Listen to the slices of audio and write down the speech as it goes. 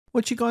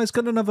What you guys,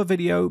 got another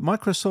video.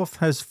 Microsoft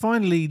has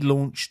finally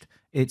launched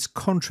its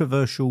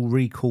controversial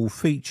recall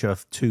feature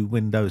to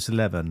Windows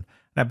 11.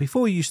 Now,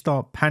 before you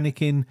start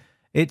panicking,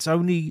 it's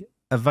only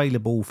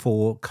available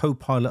for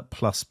Copilot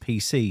Plus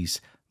PCs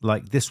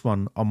like this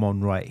one I'm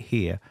on right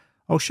here.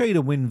 I'll show you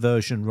the Win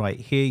version right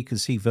here. You can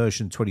see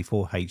version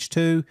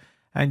 24H2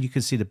 and you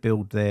can see the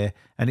build there,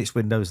 and it's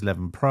Windows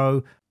 11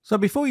 Pro. So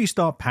before you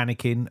start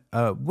panicking,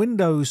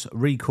 Windows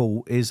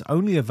Recall is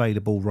only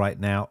available right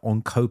now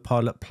on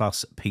Copilot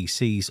Plus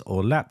PCs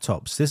or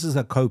laptops. This is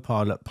a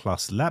Copilot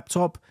Plus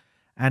laptop,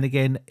 and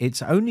again,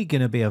 it's only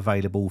going to be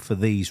available for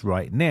these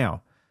right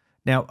now.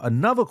 Now,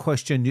 another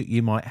question that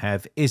you might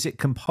have, is it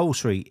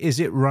compulsory? Is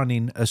it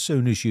running as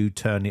soon as you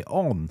turn it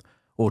on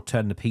or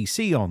turn the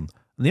PC on?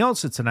 And the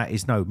answer to that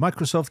is no.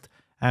 Microsoft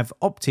have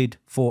opted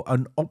for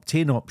an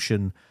opt-in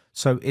option,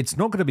 so it's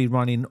not going to be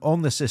running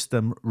on the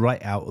system right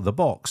out of the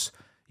box.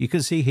 You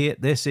can see here,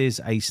 this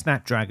is a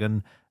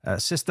Snapdragon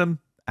system.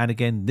 And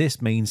again,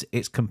 this means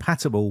it's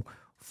compatible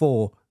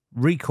for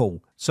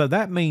recall. So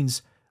that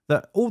means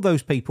that all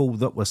those people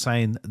that were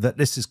saying that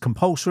this is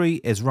compulsory,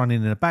 is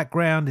running in the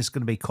background, it's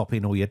going to be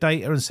copying all your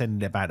data and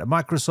sending it back to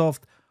Microsoft,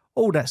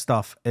 all that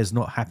stuff is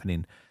not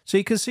happening. So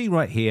you can see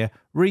right here,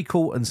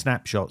 recall and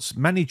snapshots.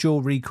 Manage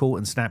your recall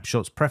and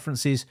snapshots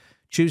preferences,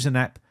 choose an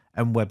app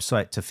and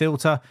website to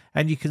filter,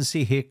 and you can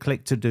see here,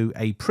 click to do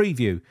a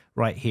preview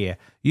right here.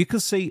 You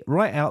can see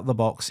right out the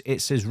box, it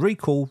says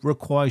recall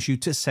requires you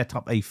to set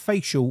up a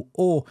facial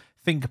or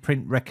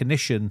fingerprint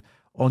recognition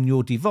on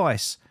your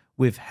device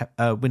with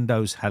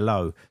Windows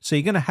Hello. So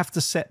you're going to have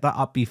to set that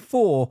up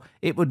before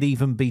it would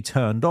even be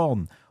turned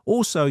on.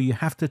 Also, you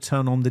have to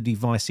turn on the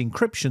device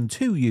encryption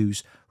to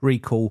use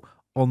recall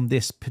on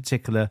this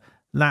particular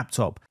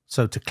laptop.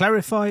 So to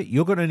clarify,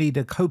 you're going to need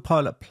a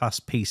Copilot Plus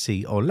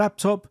PC or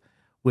laptop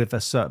with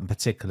a certain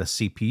particular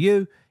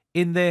CPU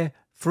in there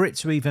for it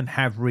to even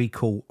have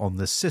recall on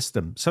the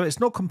system. So it's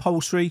not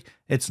compulsory,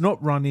 it's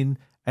not running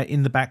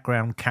in the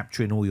background,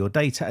 capturing all your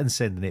data and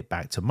sending it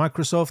back to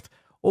Microsoft.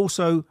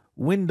 Also,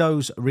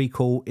 Windows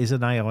Recall is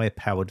an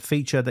AI-powered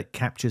feature that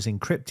captures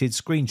encrypted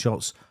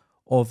screenshots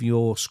of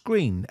your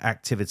screen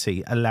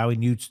activity,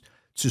 allowing you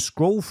to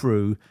scroll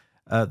through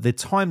the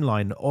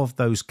timeline of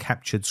those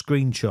captured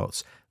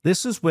screenshots.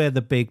 This is where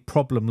the big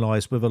problem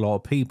lies with a lot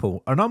of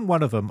people, and I'm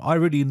one of them.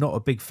 I'm really not a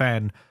big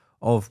fan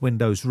of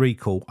Windows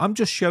Recall. I'm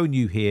just showing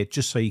you here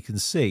just so you can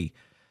see.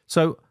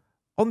 So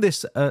on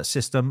this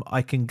system,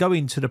 I can go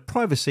into the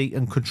privacy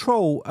and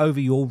control over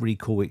your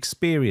recall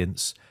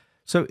experience.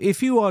 So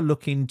if you are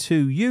looking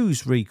to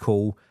use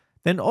recall,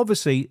 then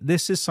obviously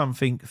this is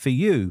something for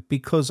you,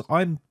 because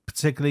I'm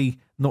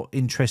particularly not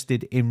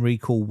interested in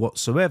recall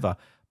whatsoever.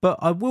 But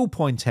I will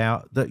point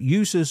out that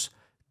users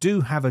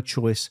do have a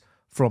choice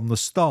from the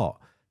start.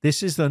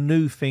 This is the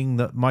new thing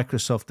that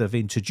Microsoft have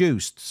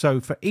introduced. So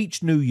for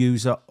each new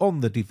user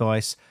on the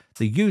device,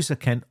 the user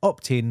can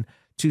opt in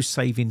to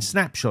saving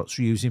snapshots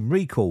using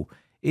recall.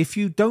 If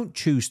you don't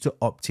choose to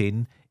opt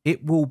in,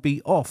 it will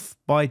be off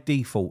by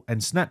default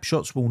and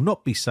snapshots will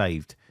not be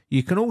saved.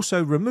 You can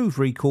also remove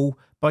recall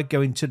by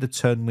going to the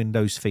turn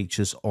Windows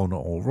features on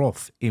or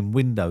off in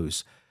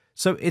Windows.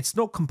 So it's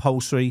not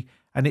compulsory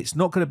and it's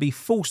not going to be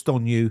forced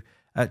on you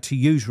to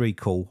use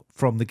recall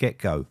from the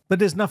get-go. But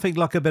there's nothing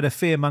like a bit of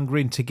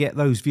fear-mongering to get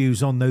those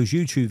views on those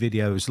YouTube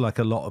videos like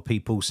a lot of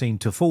people seem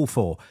to fall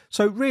for.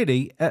 So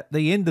really, at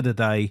the end of the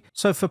day,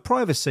 so for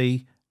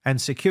privacy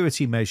and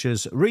security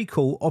measures,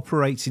 recall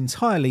operates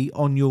entirely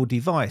on your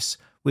device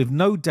with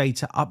no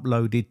data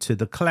uploaded to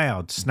the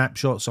cloud.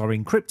 Snapshots are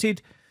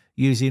encrypted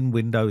using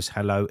Windows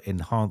Hello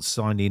enhanced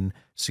sign-in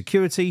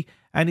security,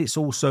 and it's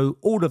also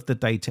all of the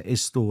data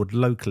is stored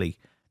locally.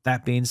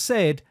 That being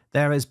said,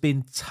 there has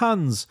been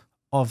tons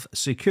of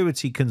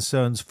security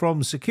concerns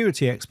from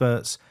security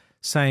experts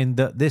saying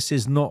that this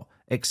is not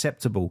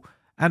acceptable.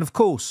 And of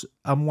course,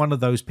 I'm one of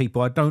those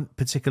people. I don't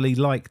particularly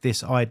like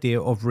this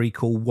idea of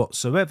recall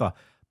whatsoever.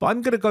 But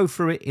I'm going to go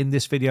through it in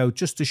this video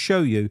just to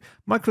show you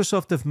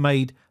Microsoft have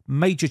made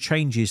major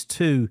changes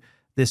to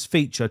this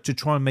feature to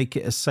try and make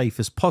it as safe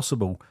as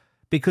possible,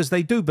 because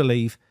they do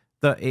believe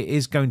that it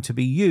is going to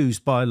be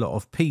used by a lot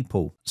of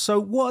people. So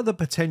what are the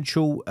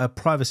potential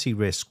privacy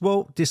risks?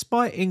 Well,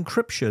 despite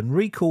encryption,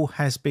 recall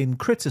has been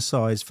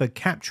criticized for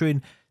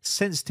capturing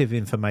sensitive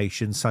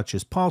information such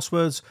as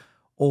passwords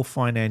or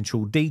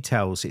financial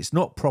details. It's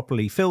not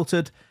properly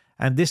filtered,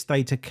 and this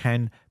data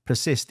can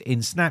persist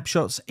in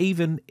snapshots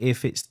even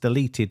if it's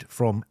deleted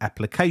from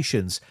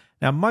applications.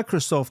 Now,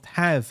 Microsoft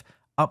have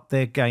upped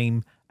their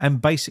game and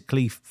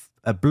basically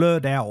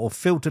blurred out or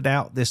filtered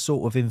out this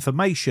sort of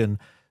information,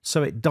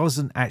 so it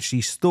doesn't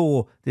actually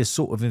store this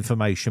sort of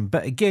information.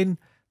 But again,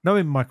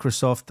 knowing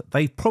Microsoft,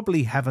 they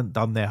probably haven't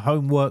done their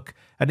homework,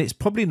 and it's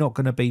probably not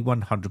going to be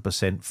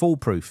 100%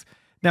 foolproof.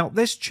 Now,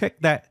 let's check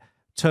that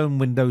turn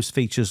Windows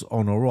features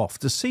on or off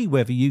to see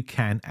whether you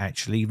can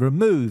actually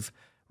remove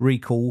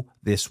recall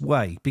this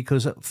way,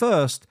 because at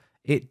first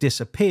it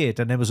disappeared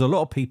and there was a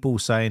lot of people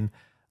saying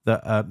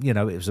that it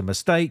was a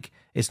mistake,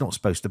 it's not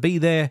supposed to be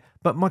there,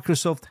 but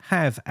Microsoft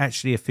have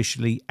actually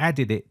officially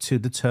added it to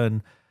the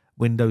turn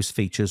Windows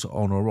features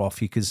on or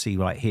off. You can see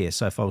right here.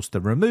 So if I was to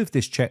remove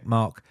this check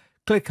mark,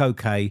 click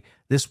OK,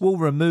 this will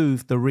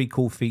remove the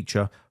recall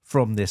feature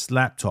from this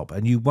laptop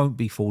and you won't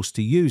be forced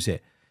to use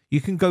it. You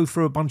can go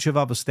through a bunch of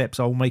other steps.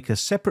 I'll make a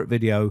separate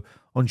video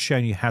on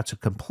showing you how to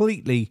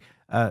completely,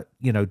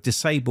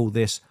 disable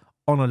this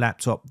on a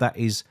laptop that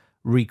is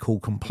recall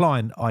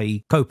compliant,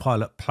 i.e.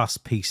 Copilot Plus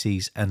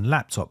PCs and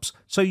laptops.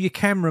 So you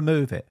can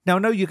remove it. Now I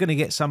know you're going to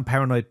get some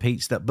paranoid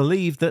peeps that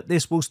believe that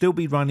this will still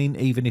be running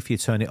even if you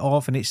turn it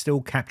off and it's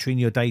still capturing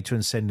your data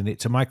and sending it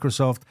to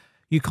Microsoft.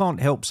 You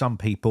can't help some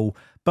people,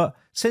 but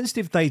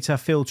sensitive data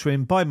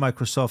filtering by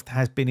Microsoft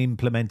has been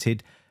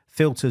implemented,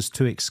 filters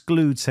to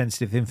exclude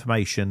sensitive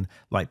information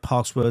like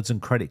passwords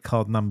and credit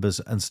card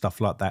numbers and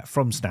stuff like that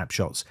from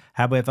snapshots.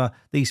 However,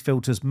 these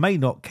filters may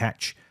not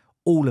catch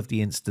all of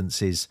the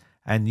instances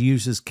and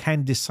users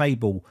can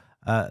disable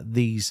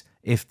these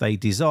if they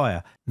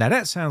desire. Now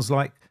that sounds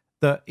like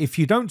that if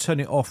you don't turn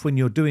it off when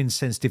you're doing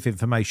sensitive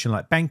information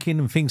like banking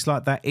and things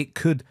like that, it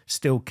could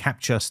still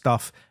capture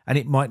stuff and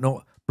it might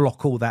not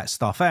block all that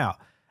stuff out.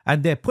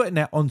 And they're putting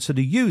that onto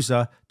the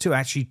user to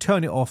actually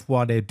turn it off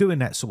while they're doing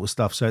that sort of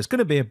stuff. So it's going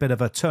to be a bit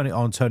of a turn it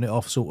on, turn it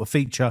off sort of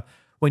feature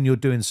when you're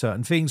doing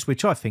certain things,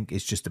 which I think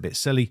is just a bit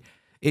silly.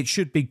 It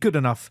should be good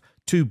enough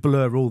to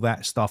blur all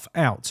that stuff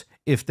out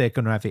if they're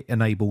going to have it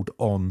enabled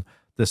on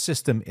the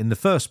system in the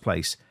first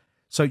place.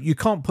 So you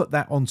can't put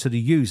that onto the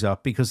user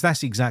because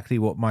that's exactly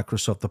what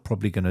Microsoft are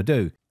probably going to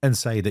do and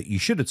say that you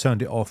should have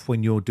turned it off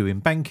when you're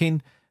doing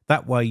banking.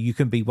 That way you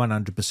can be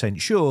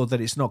 100% sure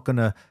that it's not going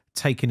to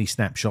take any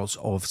snapshots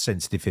of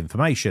sensitive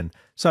information.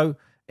 So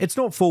it's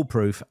not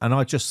foolproof and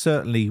I just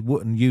certainly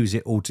wouldn't use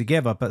it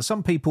altogether, but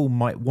some people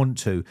might want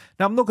to.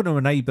 Now I'm not going to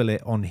enable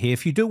it on here.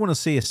 If you do want to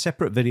see a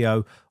separate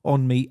video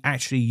on me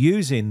actually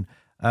using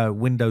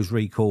Windows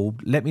Recall,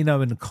 let me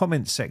know in the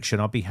comments section.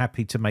 I'll be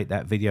happy to make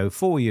that video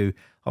for you.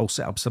 I'll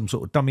set up some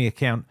sort of dummy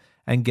account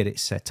and get it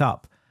set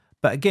up.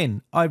 But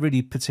again, I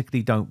really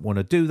particularly don't want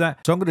to do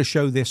that. So I'm going to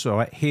show this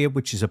right here,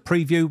 which is a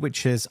preview,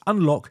 which says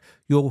unlock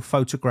your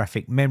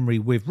photographic memory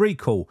with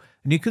Recall.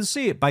 And you can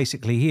see it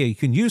basically here. You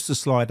can use the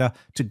slider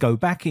to go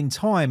back in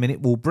time and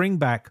it will bring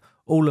back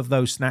all of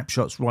those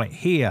snapshots right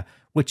here,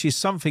 which is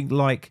something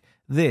like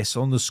this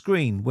on the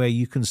screen where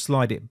you can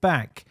slide it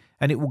back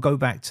and it will go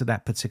back to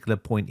that particular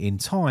point in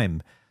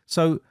time.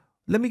 So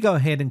let me go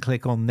ahead and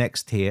click on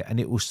next here and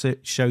it will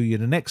show you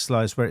the next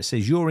slides where it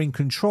says you're in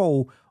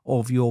control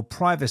of your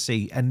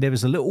privacy, and there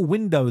is a little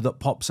window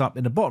that pops up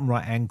in the bottom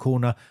right hand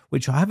corner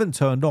which I haven't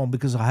turned on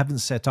because I haven't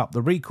set up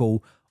the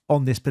recall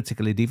on this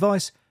particular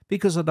device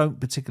because I don't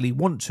particularly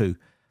want to.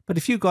 But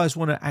if you guys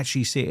want to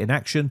actually see it in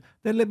action,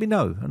 then let me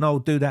know and I'll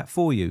do that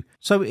for you.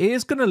 So it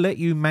is going to let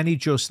you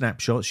manage your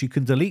snapshots. You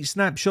can delete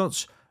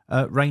snapshots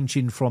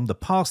ranging from the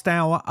past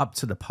hour up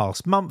to the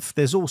past month.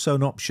 There's also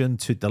an option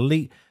to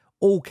delete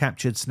all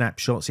captured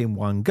snapshots in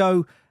one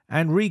go,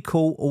 and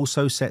Recall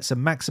also sets a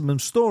maximum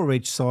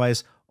storage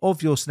size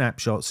of your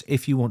snapshots.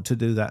 If you want to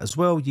do that as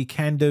well, you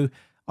can do.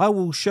 I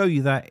will show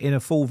you that in a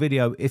full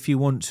video if you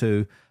want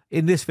to.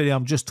 In this video,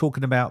 I'm just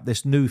talking about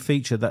this new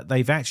feature that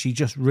they've actually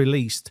just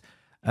released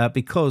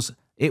because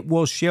it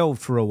was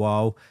shelved for a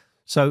while.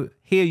 So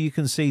here you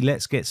can see,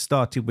 let's get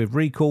started with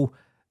Recall.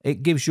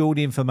 It gives you all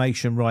the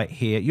information right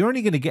here. You're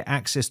only going to get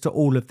access to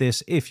all of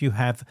this if you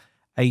have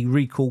a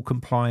Recall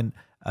compliant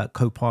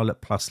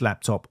Copilot Plus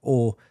laptop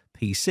or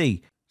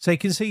PC. So you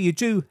can see you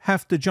do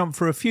have to jump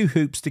through a few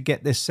hoops to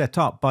get this set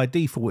up. By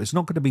default, it's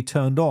not going to be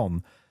turned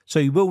on. So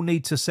you will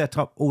need to set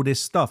up all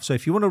this stuff. So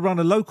if you want to run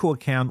a local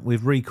account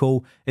with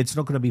Recall, it's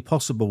not going to be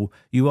possible.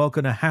 You are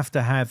going to have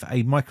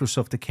a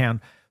Microsoft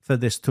account for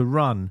this to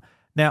run.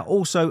 Now,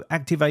 also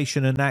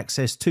activation and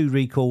access to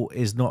Recall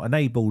is not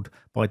enabled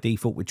by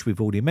default, which we've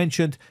already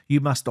mentioned.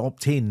 You must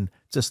opt in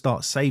to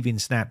start saving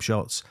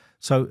snapshots.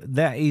 So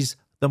that is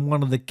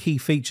one of the key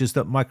features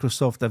that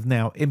Microsoft have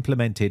now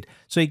implemented.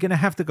 So you're going to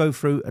have to go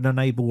through and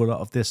enable a lot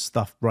of this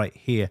stuff right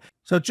here.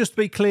 So just to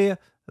be clear,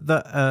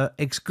 that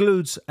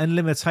excludes and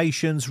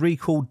limitations.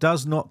 Recall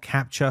does not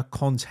capture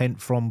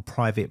content from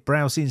private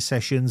browsing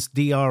sessions,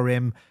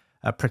 DRM,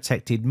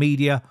 protected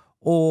media,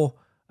 or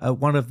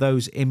one of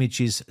those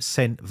images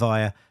sent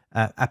via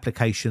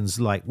applications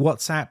like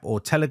WhatsApp or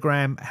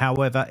Telegram.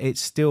 However, it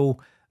still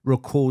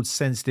records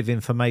sensitive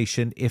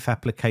information if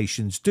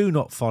applications do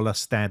not follow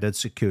standard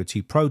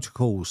security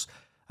protocols.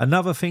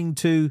 Another thing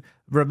to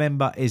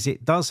remember is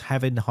it does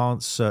have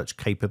enhanced search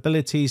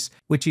capabilities,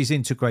 which is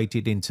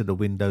integrated into the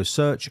Windows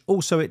search.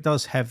 Also, it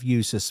does have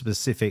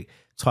user-specific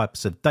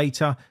types of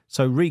data.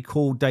 So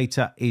Recall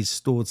data is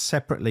stored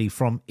separately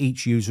from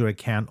each user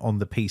account on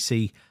the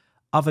PC.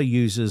 Other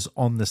users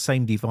on the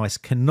same device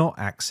cannot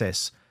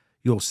access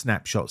your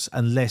snapshots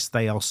unless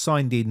they are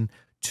signed in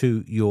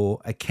to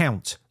your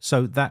account.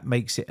 So that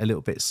makes it a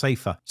little bit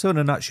safer. So in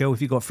a nutshell,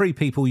 if you've got 3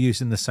 people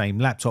using the same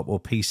laptop or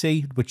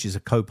PC, which is a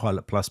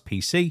Copilot Plus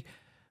PC,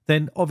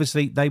 then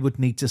obviously they would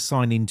need to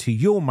sign into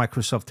your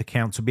Microsoft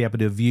account to be able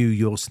to view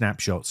your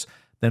snapshots.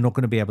 they're not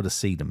going to be able to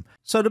see them.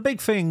 So the big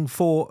thing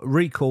for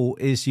recall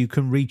is you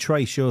can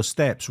retrace your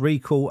steps.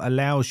 Recall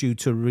allows you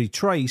to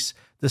retrace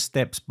the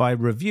steps by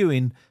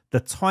reviewing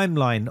the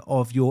timeline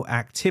of your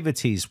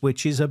activities,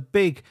 which is a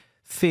big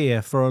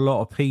fear for a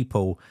lot of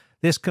people.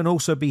 This can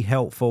also be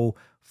helpful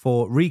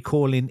for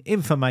recalling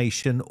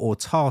information or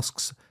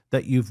tasks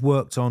that you've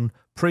worked on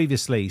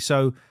previously.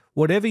 So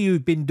whatever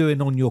you've been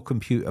doing on your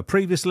computer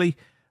previously,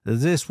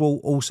 this will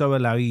also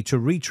allow you to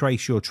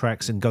retrace your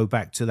tracks and go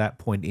back to that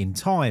point in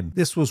time.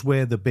 This was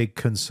where the big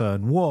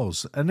concern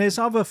was. And there's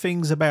other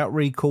things about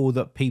recall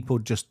that people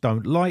just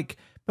don't like.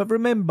 But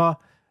remember,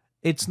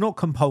 it's not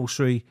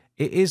compulsory.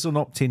 It is an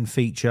opt-in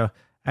feature.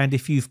 And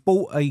if you've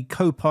bought a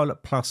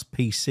Copilot Plus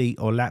PC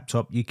or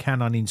laptop, you can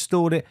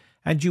uninstall it.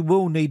 And you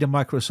will need a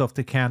Microsoft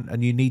account,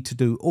 and you need to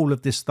do all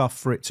of this stuff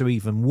for it to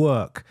even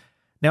work.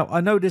 Now,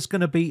 I know there's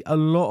going to be a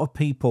lot of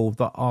people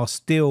that are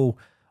still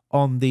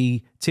on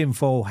the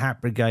tinfoil hat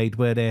brigade,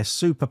 where they're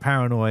super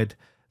paranoid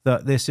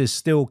that this is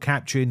still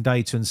capturing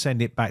data and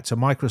send it back to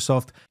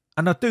Microsoft.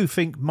 And I do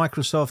think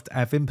Microsoft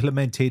have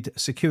implemented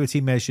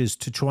security measures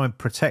to try and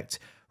protect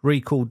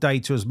recall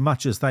data as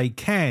much as they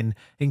can,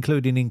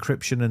 including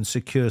encryption and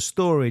secure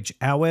storage.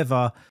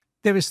 However,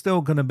 there is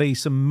still going to be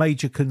some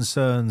major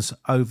concerns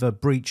over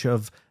breach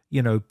of,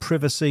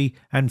 privacy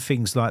and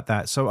things like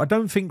that. So I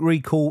don't think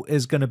recall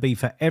is going to be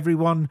for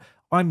everyone.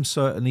 I'm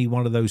certainly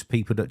one of those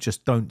people that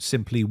just don't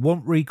simply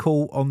want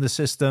recall on the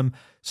system.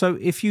 So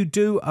if you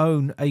do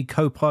own a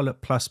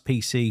Copilot Plus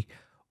PC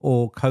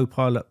or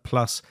Copilot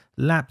Plus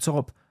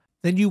laptop,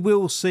 then you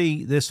will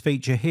see this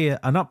feature here.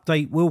 An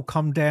update will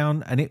come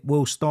down and it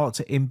will start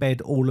to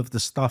embed all of the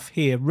stuff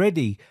here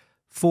ready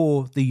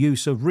for the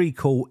use of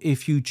recall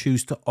if you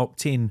choose to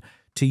opt in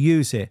to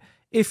use it.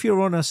 If you're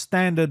on a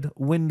standard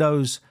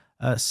Windows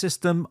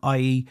system,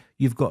 i.e.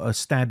 you've got a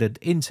standard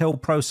Intel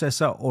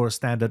processor or a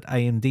standard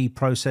AMD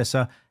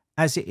processor,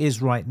 as it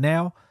is right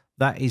now,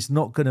 that is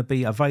not going to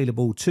be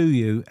available to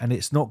you, and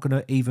it's not going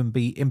to even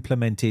be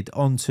implemented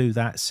onto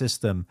that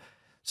system.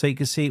 So you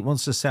can see it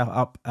wants to set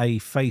up a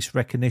face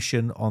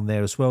recognition on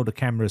there as well. The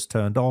camera's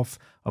turned off.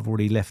 I've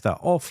already left that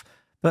off,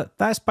 but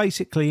that's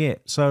basically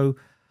it. So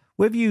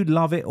whether you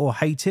love it or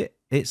hate it,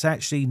 it's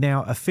actually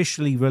now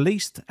officially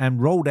released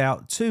and rolled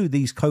out to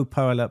these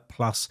Copilot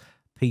Plus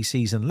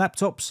PCs and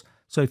laptops.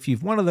 So if you're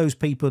one of those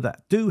people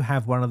that do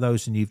have one of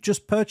those and you've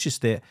just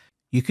purchased it,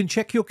 you can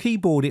check your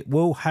keyboard. It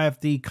will have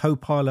the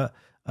Copilot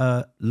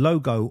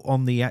logo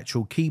on the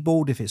actual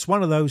keyboard. If it's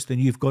one of those, then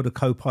you've got a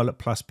Copilot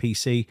Plus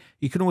PC.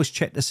 You can always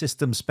check the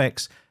system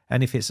specs,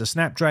 and if it's a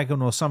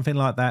Snapdragon or something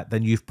like that,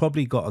 then you've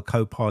probably got a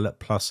Copilot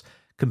Plus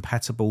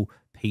compatible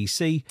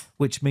PC,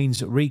 which means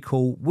that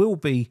recall will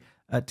be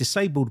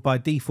disabled by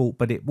default,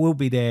 but it will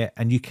be there,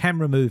 and you can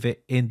remove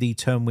it in the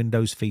turn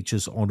Windows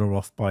features on or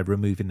off by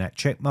removing that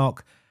check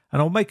mark. And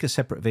I'll make a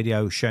separate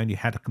video showing you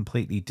how to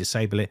completely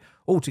disable it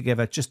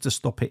altogether, just to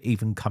stop it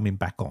even coming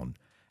back on.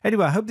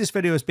 Anyway, I hope this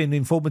video has been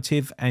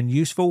informative and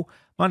useful.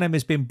 My name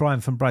has been Brian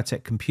from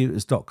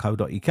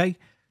briteccomputers.co.uk.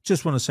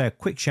 Just want to say a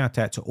quick shout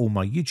out to all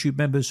my YouTube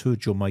members who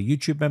join my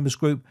YouTube members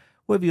group.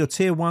 Whether you're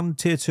tier 1,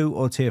 tier 2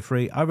 or tier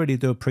 3, I really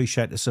do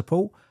appreciate the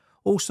support.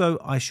 Also,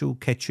 I shall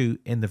catch you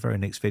in the very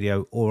next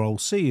video, or I'll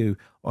see you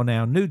on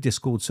our new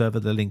Discord server.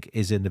 The link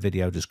is in the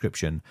video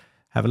description.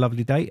 Have a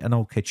lovely day, and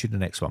I'll catch you in the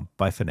next one.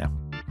 Bye for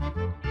now.